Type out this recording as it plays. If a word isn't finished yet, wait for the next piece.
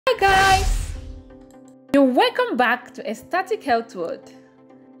Hi guys! You're welcome back to Static Health World.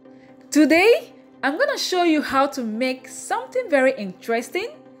 Today, I'm gonna show you how to make something very interesting.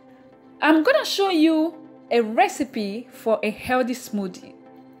 I'm gonna show you a recipe for a healthy smoothie.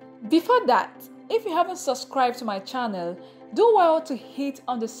 Before that, if you haven't subscribed to my channel, do well to hit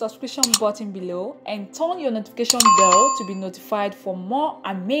on the subscription button below and turn your notification bell to be notified for more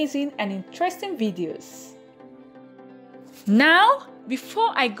amazing and interesting videos. Now, before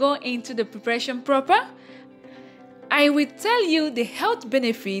I go into the preparation proper, I will tell you the health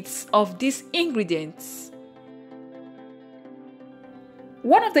benefits of these ingredients.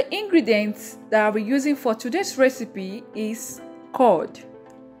 One of the ingredients that I'll be using for today's recipe is curd.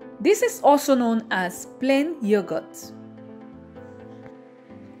 This is also known as plain yogurt.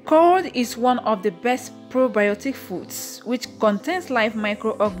 Curd is one of the best probiotic foods which contains live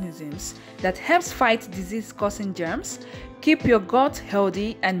microorganisms that helps fight disease-causing germs, keep your gut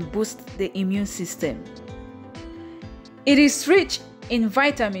healthy, and boost the immune system. It is rich in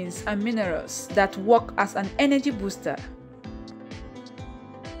vitamins and minerals that work as an energy booster.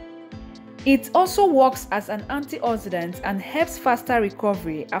 It also works as an antioxidant and helps faster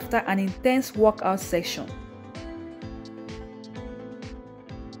recovery after an intense workout session.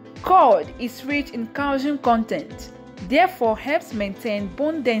 Curd is rich in calcium content, therefore helps maintain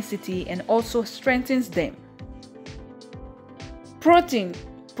bone density and also strengthens them. Protein,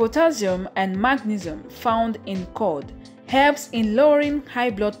 potassium, and magnesium found in curd helps in lowering high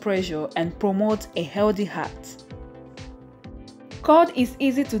blood pressure and promotes a healthy heart. Curd is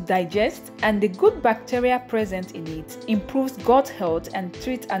easy to digest, and the good bacteria present in it improves gut health and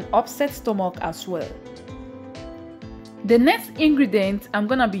treats an upset stomach as well. The next ingredient I'm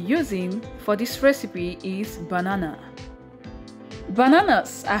gonna be using for this recipe is banana.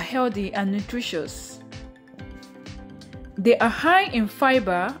 Bananas are healthy and nutritious. They are high in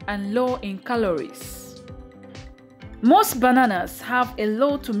fiber and low in calories. Most bananas have a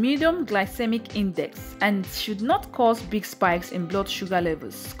low to medium glycemic index and should not cause big spikes in blood sugar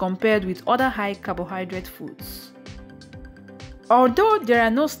levels compared with other high carbohydrate foods. Although there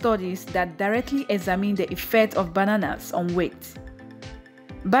are no studies that directly examine the effect of bananas on weight,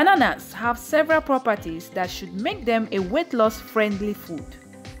 bananas have several properties that should make them a weight loss friendly food.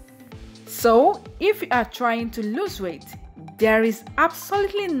 So, if you are trying to lose weight, there is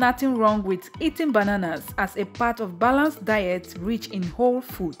absolutely nothing wrong with eating bananas as a part of balanced diet rich in whole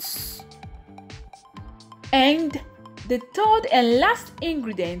foods. And the third and last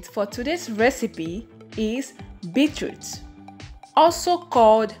ingredient for today's recipe is beetroot, also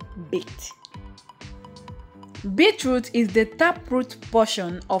called beet. Beetroot is the taproot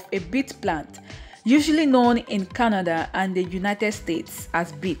portion of a beet plant, usually known in Canada and the United States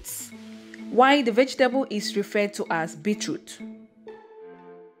as beets, while the vegetable is referred to as beetroot.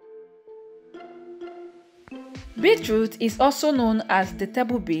 Beetroot is also known as the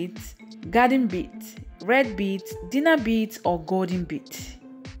table beet, garden beet, red beet, dinner beet, or golden beet.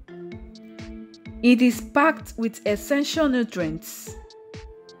 It is packed with essential nutrients.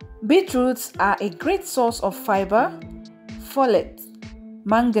 Beetroots are a great source of fiber, folate,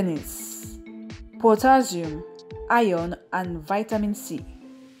 manganese, potassium, iron, and vitamin C.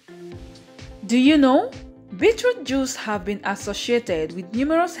 Do you know? Beetroot juice have been associated with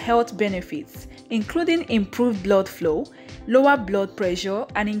numerous health benefits, including improved blood flow, lower blood pressure,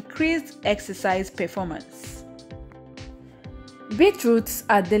 and increased exercise performance. Beetroots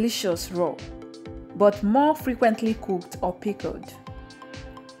are delicious raw, but more frequently cooked or pickled.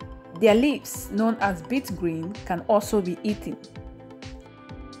 Their leaves, known as beet green, can also be eaten.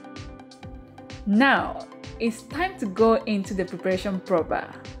 Now, it's time to go into the preparation proper.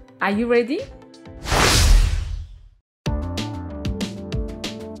 Are you ready?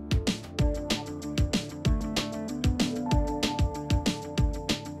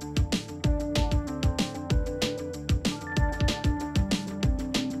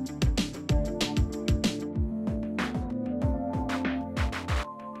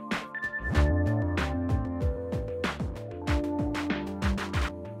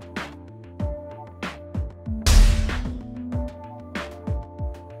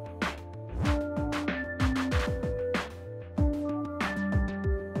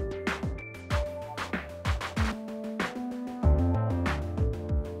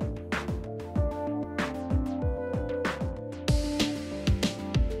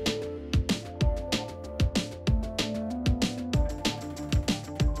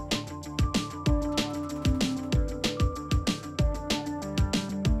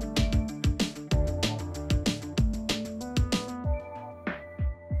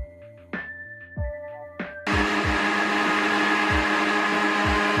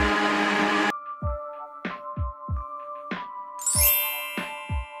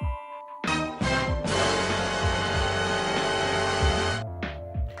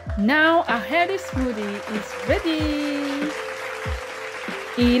 Now a healthy smoothie is ready.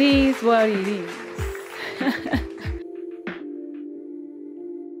 It is what it is.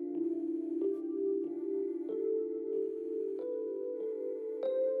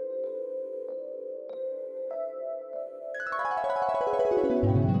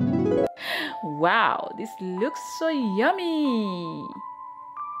 Wow, this looks so yummy.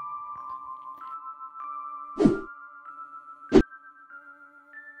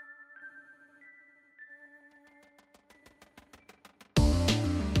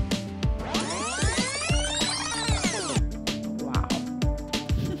 Wow.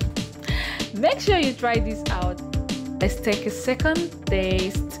 Make sure you try this out. Let's take a second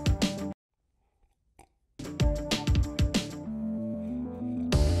taste.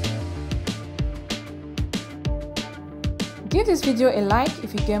 Give this video a like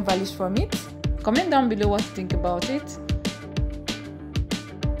if you gain values from it. Comment down below what you think about it.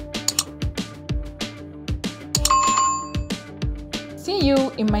 See you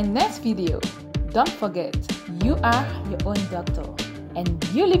in my next video. Don't forget, you are your own doctor, and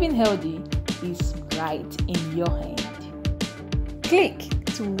you living healthy is right in your hand. Click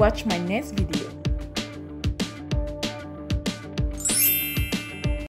to watch my next video.